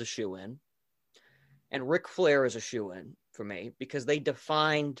Hogan's a shoo-in, and Ric Flair is a shoo-in for me because they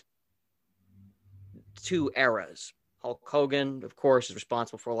defined two eras. Hulk Hogan, of course, is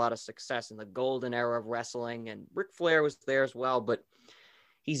responsible for a lot of success in the golden era of wrestling, and Ric Flair was there as well, but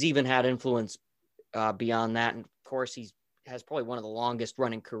he's even had influence beyond that, and of course, he has probably one of the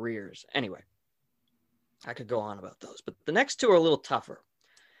longest-running careers. Anyway, I could go on about those, but the next two are a little tougher.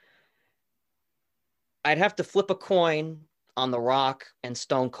 I'd have to flip a coin on The Rock and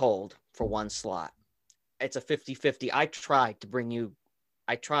Stone Cold for one slot. It's a 50-50. I tried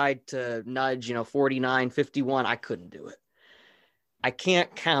to nudge, 49-51. I couldn't do it. I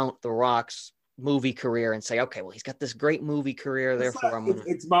can't count The Rock's movie career and say, okay, well, he's got this great movie career.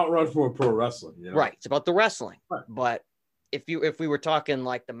 It's Mount Rushmore of Pro Wrestling. Right. It's about the wrestling. Right. But if we were talking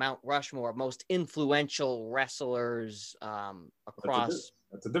like the Mount Rushmore, most influential wrestlers across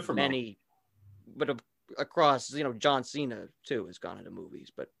that's a different many, but across, John Cena too has gone into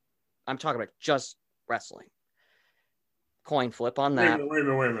movies, but I'm talking about just wrestling. Coin flip on that. Wait a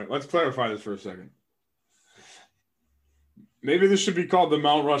minute. Let's clarify this for a second. Maybe this should be called the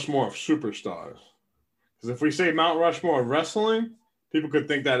Mount Rushmore of superstars. Because if we say Mount Rushmore of wrestling, people could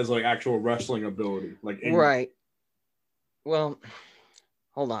think that is like actual wrestling ability. Right. Well,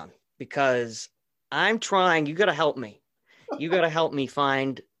 hold on. Because I'm trying, you got to help me. You got to help me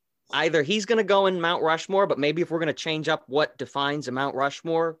find either he's going to go in Mount Rushmore, but maybe if we're going to change up what defines a Mount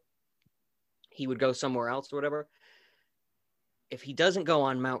Rushmore, he would go somewhere else or whatever. If he doesn't go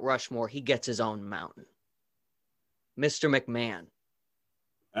on Mount Rushmore, he gets his own mountain. Mr. McMahon.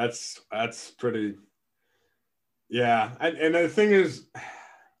 That's pretty. Yeah, and the thing is,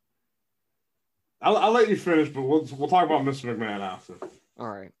 I'll let you finish, but we'll talk about Mr. McMahon after. All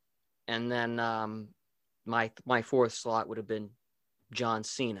right, and then my fourth slot would have been John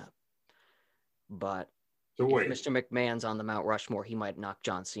Cena, but so wait, if Mr. McMahon's on the Mount Rushmore, he might knock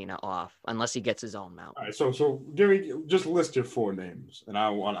John Cena off unless he gets his own mountain. All right, so give me just list your 4 names, and I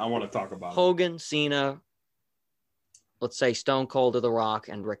want to talk about Hogan, Cena. Let's say Stone Cold or The Rock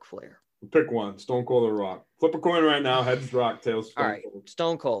and Ric Flair. Pick one, Stone Cold or Rock. Flip a coin right now, heads Rock, tails Stone All right, Cold.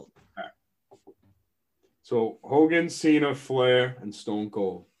 Stone Cold. All right. So Hogan, Cena, Flair, and Stone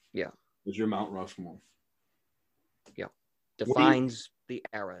Cold. Yeah. Is your Mount Rushmore. Yeah. Defines the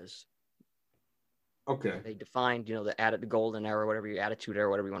eras. Okay. They defined, the golden era, attitude era,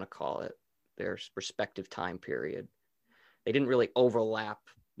 whatever you want to call it, their respective time period. They didn't really overlap,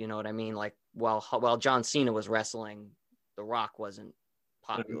 you know what I mean? Like, while John Cena was wrestling, The Rock wasn't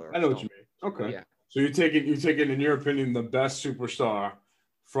popular. I know what you mean. Okay. Yeah. So you take it, in your opinion, the best superstar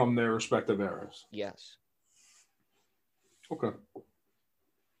from their respective eras. Yes. Okay.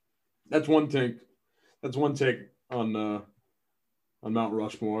 That's one take. That's one take on Mount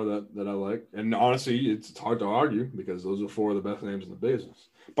Rushmore that I like. And honestly, it's hard to argue because those are 4 of the best names in the business.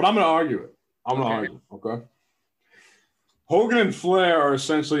 But I'm going to argue it. Okay? Hogan and Flair are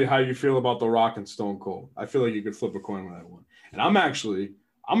essentially how you feel about The Rock and Stone Cold. I feel like you could flip a coin with that one. And I'm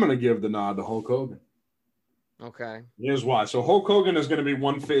going to give the nod to Hulk Hogan. Okay. Here's why. So Hulk Hogan is going to be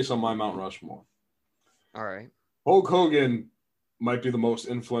one face on my Mount Rushmore. All right. Hulk Hogan might be the most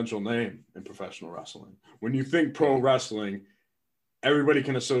influential name in professional wrestling. When you think pro wrestling, everybody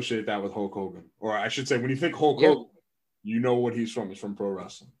can associate that with Hulk Hogan. Or I should say, when you think Hulk Hogan, you know what he's from. He's from pro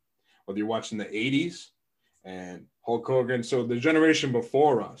wrestling. Whether you're watching the 80s and Hulk Hogan. So the generation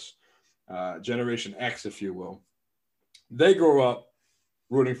before us, Generation X, if you will, they grew up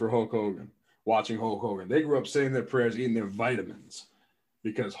rooting for Hulk Hogan, watching Hulk Hogan. They grew up saying their prayers, eating their vitamins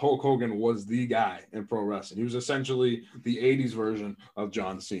because Hulk Hogan was the guy in pro wrestling. He was essentially the 80s version of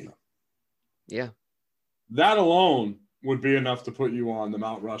John Cena. Yeah. That alone would be enough to put you on the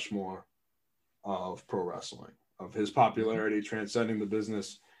Mount Rushmore of pro wrestling, of his popularity, transcending the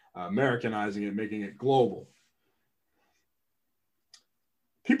business, Americanizing it, making it global.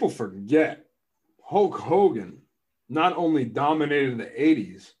 People forget Hulk Hogan not only dominated the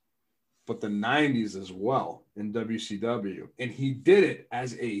 80s, but the 90s as well in WCW. And he did it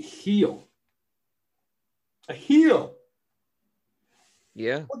as a heel. A heel.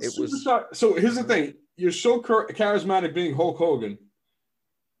 Yeah, it was. So here's the thing. You're so charismatic being Hulk Hogan.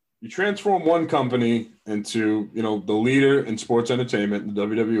 You transform one company into, the leader in sports entertainment, the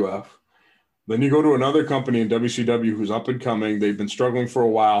WWF. Then you go to another company in WCW who's up and coming. They've been struggling for a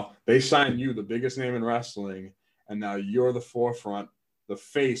while. They sign you, the biggest name in wrestling, and now you're the forefront, the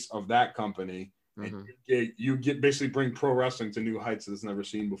face of that company. And you get basically bring pro wrestling to new heights that it's never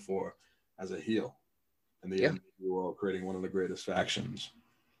seen before as a heel. And the NWO world, creating one of the greatest factions.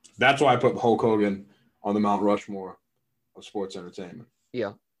 That's why I put Hulk Hogan on the Mount Rushmore of sports entertainment.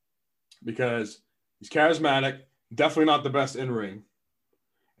 Yeah. Because he's charismatic, definitely not the best in ring.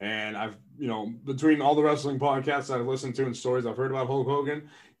 And I've, between all the wrestling podcasts I've listened to and stories I've heard about Hulk Hogan,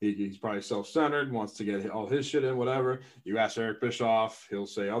 he's probably self-centered, wants to get all his shit in, whatever. You ask Eric Bischoff, he'll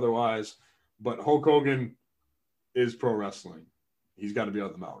say otherwise. But Hulk Hogan is pro wrestling. He's got to be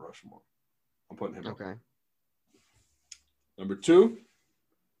on the Mount Rushmore. I'm putting him okay. Up. Number 2,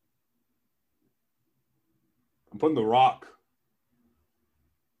 I'm putting The Rock.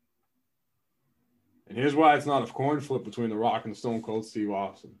 And here's why it's not a coin flip between The Rock and Stone Cold Steve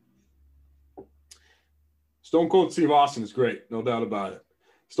Austin. Stone Cold Steve Austin is great, no doubt about it.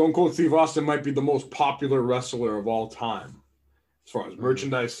 Stone Cold Steve Austin might be the most popular wrestler of all time. As far as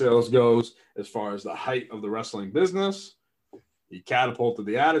merchandise sales goes, as far as the height of the wrestling business, he catapulted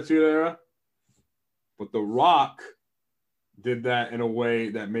the Attitude Era. But The Rock did that in a way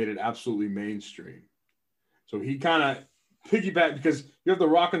that made it absolutely mainstream. So he kind of piggyback, because you have The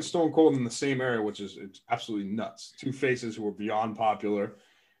Rock and Stone Cold in the same era, which is it's absolutely nuts. Two faces who were beyond popular.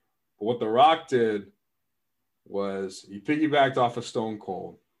 But what The Rock did was he piggybacked off of Stone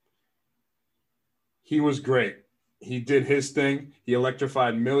Cold. He was great. He did his thing. He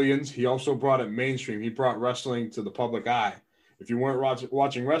electrified millions. He also brought it mainstream. He brought wrestling to the public eye. If you weren't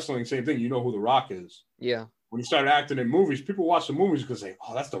watching wrestling, same thing. You know who The Rock is. Yeah. When he started acting in movies, people watch the movies because they,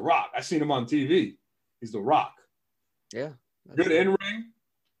 oh, that's The Rock. I seen him on TV. He's The Rock. Yeah. Good in ring.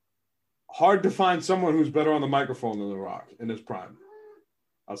 Hard to find someone who's better on the microphone than The Rock in his prime.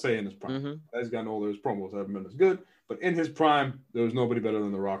 I'll say in his prime. Mm-hmm. As he's gotten older, his promos haven't been as good. But in his prime, there was nobody better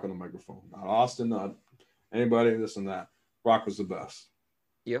than The Rock on the microphone. Not Austin, not anybody, this and that. Rock was the best.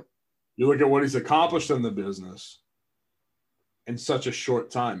 Yep. You look at what he's accomplished in the business in such a short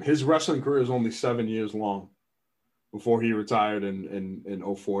time. His wrestling career is only 7 years long before he retired in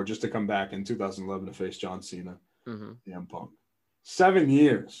 2004, just to come back in 2011 to face John Cena, CM Punk. 7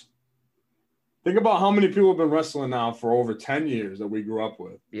 years. Think about how many people have been wrestling now for over 10 years that we grew up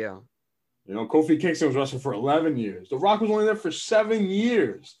with. Yeah. You know, Kofi Kingston was wrestling for 11 years. The Rock was only there for 7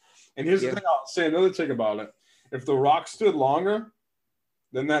 years. And here's the thing, I'll say another thing about it. If The Rock stood longer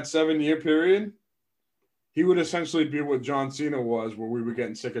than that 7-year period, he would essentially be what John Cena was, where we were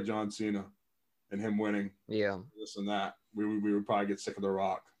getting sick of John Cena and him winning. Yeah. This and that. We would probably get sick of The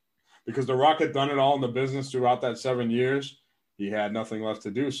Rock. Because The Rock had done it all in the business throughout that 7 years. He had nothing left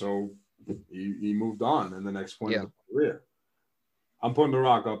to do, so he moved on in the next point of his career. I'm putting The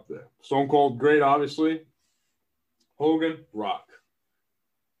Rock up there. Stone Cold, great, obviously. Hogan, Rock.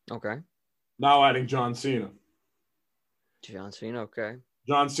 Okay. Now adding John Cena. John Cena, okay.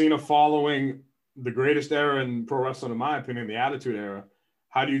 John Cena following the greatest era in pro wrestling, in my opinion, the Attitude Era.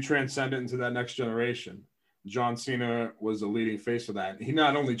 How do you transcend it into that next generation? John Cena was the leading face of that. He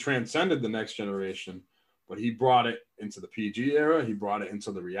not only transcended the next generation, but he brought it into the PG era. He brought it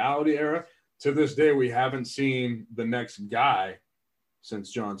into the reality era. To this day, we haven't seen the next guy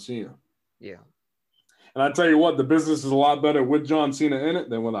since John Cena. Yeah. And I tell you what, the business is a lot better with John Cena in it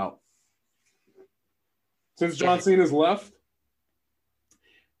than without. Since John Cena's left,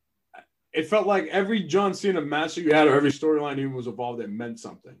 it felt like every John Cena match that you had or every storyline he was involved in meant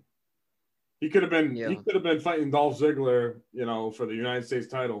something. He could have been fighting Dolph Ziggler, you know, for the United States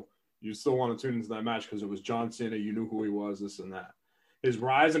title. You still want to tune into that match because it was John Cena. You knew who he was, this and that. His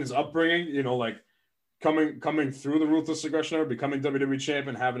rise and his upbringing, you know, like coming through the Ruthless Aggression era, becoming WWE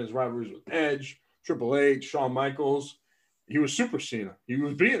champion, having his rivalries with Edge, Triple H, Shawn Michaels. He was Super Cena. He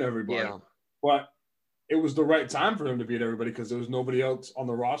was beating everybody. Yeah. But it was the right time for him to beat everybody because there was nobody else on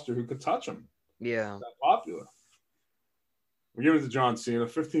the roster who could touch him. Yeah. That popular. We give it to John Cena,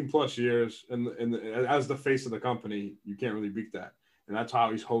 15 plus years, and as the face of the company, you can't really beat that. And that's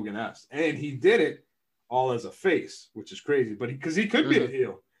how he's Hogan-esque. And he did it all as a face, which is crazy. But because he could be a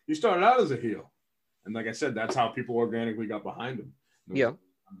heel. He started out as a heel. And like I said, that's how people organically got behind him. Yeah.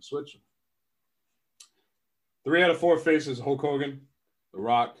 On the switch. 3 out of 4 faces, Hulk Hogan, The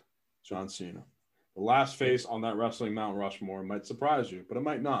Rock, John Cena. The last face on that wrestling Mount Rushmore might surprise you, but it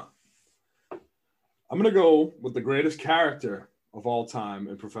might not. I'm going to go with the greatest character of all time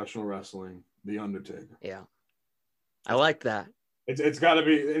in professional wrestling, The Undertaker. Yeah. I like that. It's got to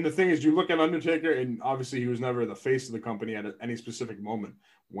be, and the thing is, you look at Undertaker, and obviously he was never the face of the company at any specific moment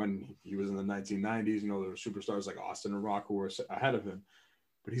when he was in the 1990s. You know, there were superstars like Austin and Rock who were ahead of him,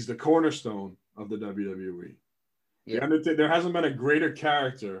 but he's the cornerstone of the WWE. Yeah. The Undertaker, there hasn't been a greater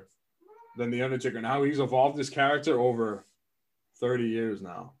character than The Undertaker, and how he's evolved his character over 30 years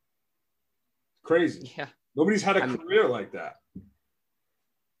now. Crazy. Yeah. Nobody's had a career like that.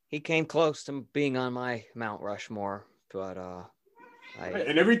 He came close to being on my Mount Rushmore, but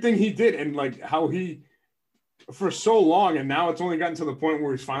and everything he did, and like how he for so long, and now it's only gotten to the point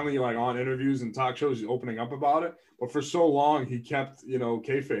where he's finally like on interviews and talk shows, he's opening up about it. But for so long, he kept, you know,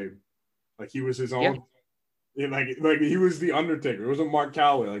 kayfabe, like he was his own. Yeah. Like he was the Undertaker. It wasn't Mark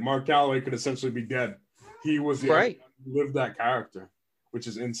Calloway. Like Mark Calloway could essentially be dead. He was the Undertaker who lived that character, which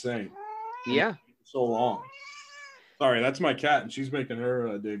is insane. Yeah, so long. Sorry, that's my cat, and she's making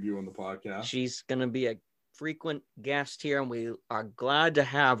her debut on the podcast. She's gonna be a frequent guest here, and we are glad to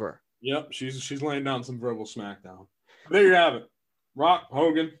have her. Yep, she's laying down some verbal smackdown. There you have it. Rock,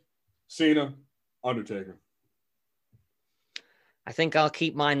 Hogan, Cena, Undertaker. I think I'll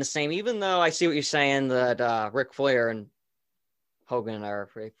keep mine the same, even though I see what you're saying that Ric Flair and Hogan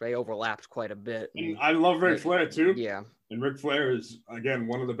they overlapped quite a bit. And I love Ric Flair too. Yeah. And Ric Flair is, again,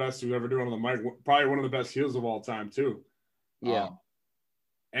 one of the best who's ever done on the mic. Probably one of the best heels of all time too. Yeah.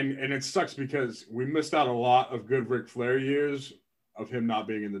 And it sucks because we missed out a lot of good Ric Flair years of him not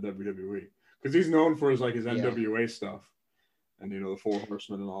being in the WWE because he's known for his NWA stuff. and the Four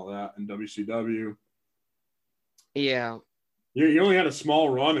Horsemen and all that, and WCW. Yeah. He only had a small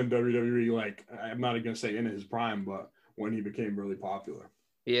run in WWE. Like, I'm not going to say in his prime, but when he became really popular.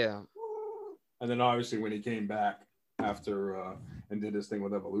 Yeah. And then obviously when he came back after and did his thing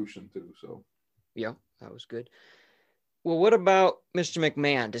with Evolution too. So yeah, that was good. Well, what about Mr.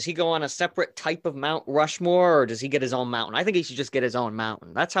 McMahon? Does he go on a separate type of Mount Rushmore, or does he get his own mountain? I think he should just get his own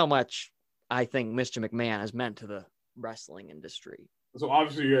mountain. That's how much I think Mr. McMahon has meant to the wrestling industry. So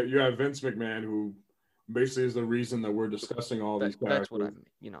obviously you have Vince McMahon, who basically is the reason that we're discussing all these characters. That's what I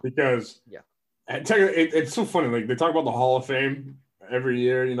mean, because it's so funny. Like, they talk about the Hall of Fame every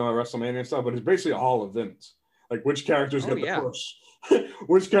year, at WrestleMania and stuff, but it's basically a Hall of Vince. Like, which characters get the push?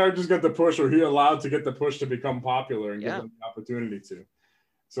 Which characters get the push, or he allowed to get the push to become popular and give them the opportunity to?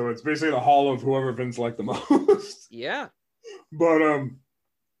 So it's basically the Hall of whoever Vince liked the most. Yeah. But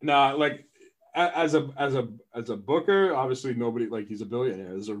like, as a booker, obviously nobody, like, he's a billionaire.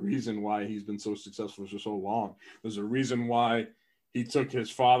 There's a reason why he's been so successful for so long. There's a reason why he took his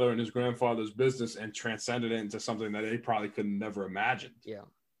father and his grandfather's business and transcended it into something that they probably could never imagine. Yeah.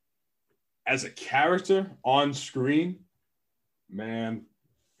 As a character on screen, man,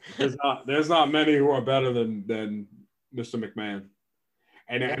 there's not many who are better than Mr. McMahon.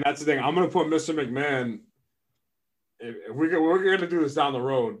 And that's the thing. I'm gonna put Mr. McMahon. We're gonna do this down the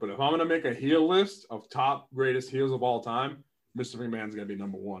road, but if I'm gonna make a heel list of top greatest heels of all time, Mr. McMahon's gonna be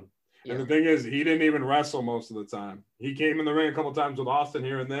number one. Yeah. And the thing is, he didn't even wrestle most of the time. He came in the ring a couple times with Austin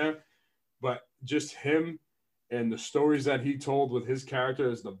here and there, but just him and the stories that he told with his character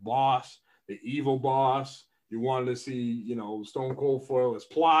as the boss, the evil boss. You wanted to see, Stone Cold foil his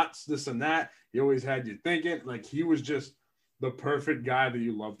plots, this and that. He always had you thinking. Like, he was just the perfect guy that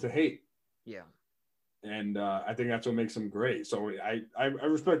you love to hate. Yeah. And I think that's what makes him great. So I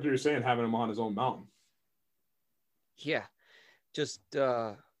respect what you're saying, having him on his own mountain. Yeah. Just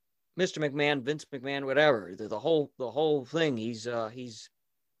Mr. McMahon, Vince McMahon, whatever. The whole thing. He's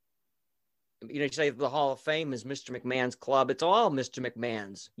you say the Hall of Fame is Mr. McMahon's club. It's all Mr.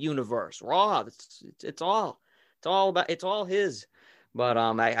 McMahon's universe. Raw. It's all his. But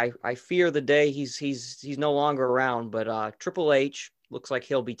I fear the day he's no longer around. But Triple H looks like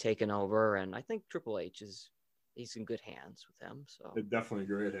he'll be taking over, and I think Triple H he's in good hands with them. So they're definitely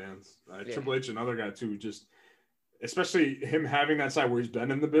great hands. Triple H, another guy too. Just especially him having that side where he's been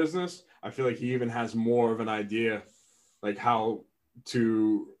in the business. I feel like he even has more of an idea, like how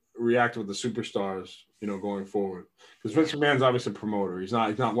to react with the superstars, going forward. Because Vince McMahon's obviously a promoter. He's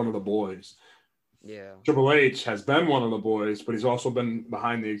not one of the boys. Yeah. Triple H has been one of the boys, but he's also been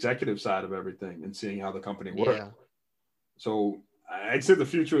behind the executive side of everything and seeing how the company works. Yeah. So I'd say the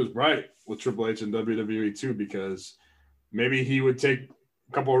future is bright with Triple H and WWE too, because maybe he would take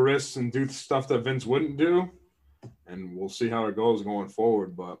a couple of risks and do stuff that Vince wouldn't do. And we'll see how it goes going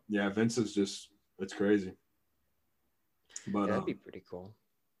forward. But yeah, Vince is it's crazy. But that'd be pretty cool.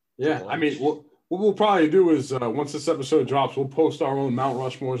 Yeah, I mean, what we'll probably do is once this episode drops, we'll post our own Mount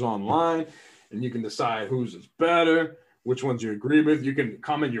Rushmores online, and you can decide whose is better, which ones you agree with. You can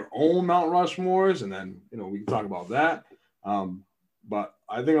comment your own Mount Rushmores, and then we can talk about that. But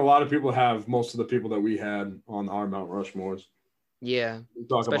I think a lot of people have most of the people that we had on our Mount Rushmores. Yeah,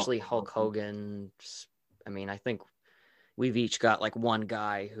 especially Hulk Hogan. I mean, I think we've each got like one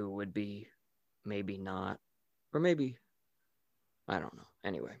guy who would be maybe not, or maybe, I don't know.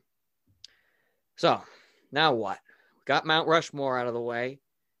 Anyway. So now what? We got Mount Rushmore out of the way.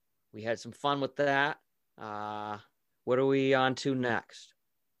 We had some fun with that. What are we on to next?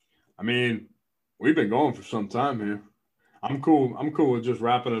 I mean, we've been going for some time here. I'm cool with just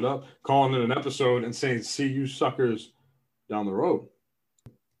wrapping it up, calling it an episode, and saying, see you suckers down the road.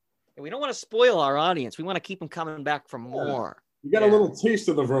 And we don't want to spoil our audience. We want to keep them coming back for more. You got a little taste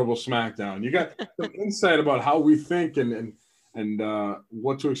of the Verbal Smackdown. You got some insight about how we think and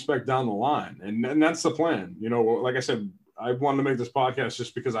what to expect down the line. And that's the plan. Like I said, I wanted to make this podcast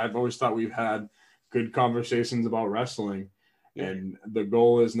just because I've always thought we've had good conversations about wrestling. Yeah. And the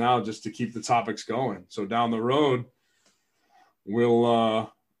goal is now just to keep the topics going. So down the road,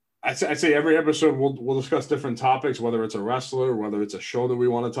 we'll I'd say every episode we'll discuss different topics, whether it's a wrestler, whether it's a show that we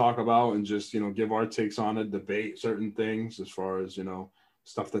want to talk about, and just give our takes on it, debate certain things as far as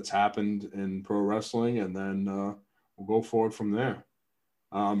stuff that's happened in pro wrestling, and then we'll go forward from there.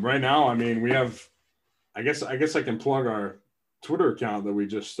 Right now, I mean, we have, I guess I can plug our Twitter account that we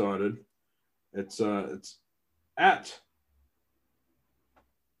just started. It's at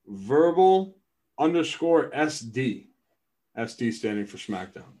verbal_SD. SD standing for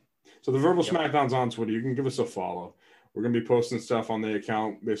SmackDown. So the Verbal Smackdown's on Twitter. You can give us a follow. We're going to be posting stuff on the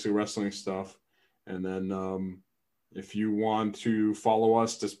account, basically wrestling stuff. And then If you want to follow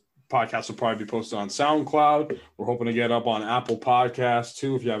us, this podcast will probably be posted on SoundCloud. We're hoping to get up on Apple Podcasts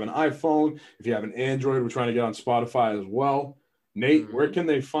too. If you have an iPhone, if you have an Android, we're trying to get on Spotify as well. Nate, where can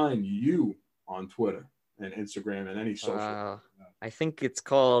they find you on Twitter and Instagram and any social? I think it's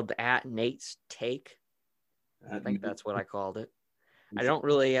called @Nate's Take. I think that's what I called it. I don't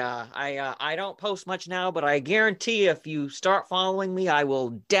really, I don't post much now, but I guarantee if you start following me, I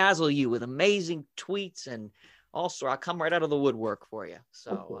will dazzle you with amazing tweets, and also I'll come right out of the woodwork for you.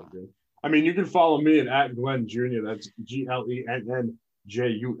 So, I mean, you can follow me at Glenn Jr. That's GLENNJUNYA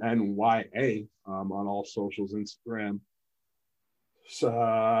on all socials, Instagram. So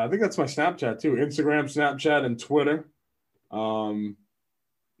I think that's my Snapchat too. Instagram, Snapchat, and Twitter.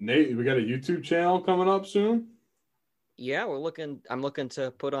 Nate, we got a YouTube channel coming up soon. Yeah, I'm looking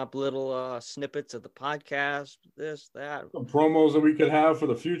to put up little snippets of the podcast, this, that. Some promos that we could have for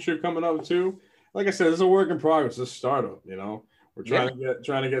the future coming up too. Like I said, this is a work in progress. This startup, we're trying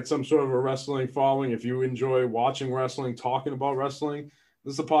to get some sort of a wrestling following. If you enjoy watching wrestling, talking about wrestling,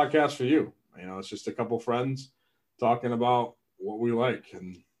 this is a podcast for you. It's just a couple friends talking about what we like,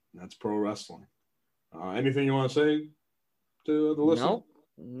 and that's pro wrestling. Anything you want to say to the listener?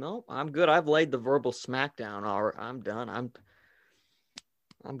 No, I'm good. I've laid the verbal smackdown. I'm done.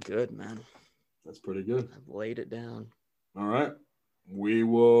 I'm good, man. That's pretty good. I've laid it down. All right. We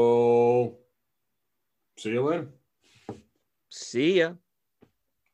will see you later. See ya.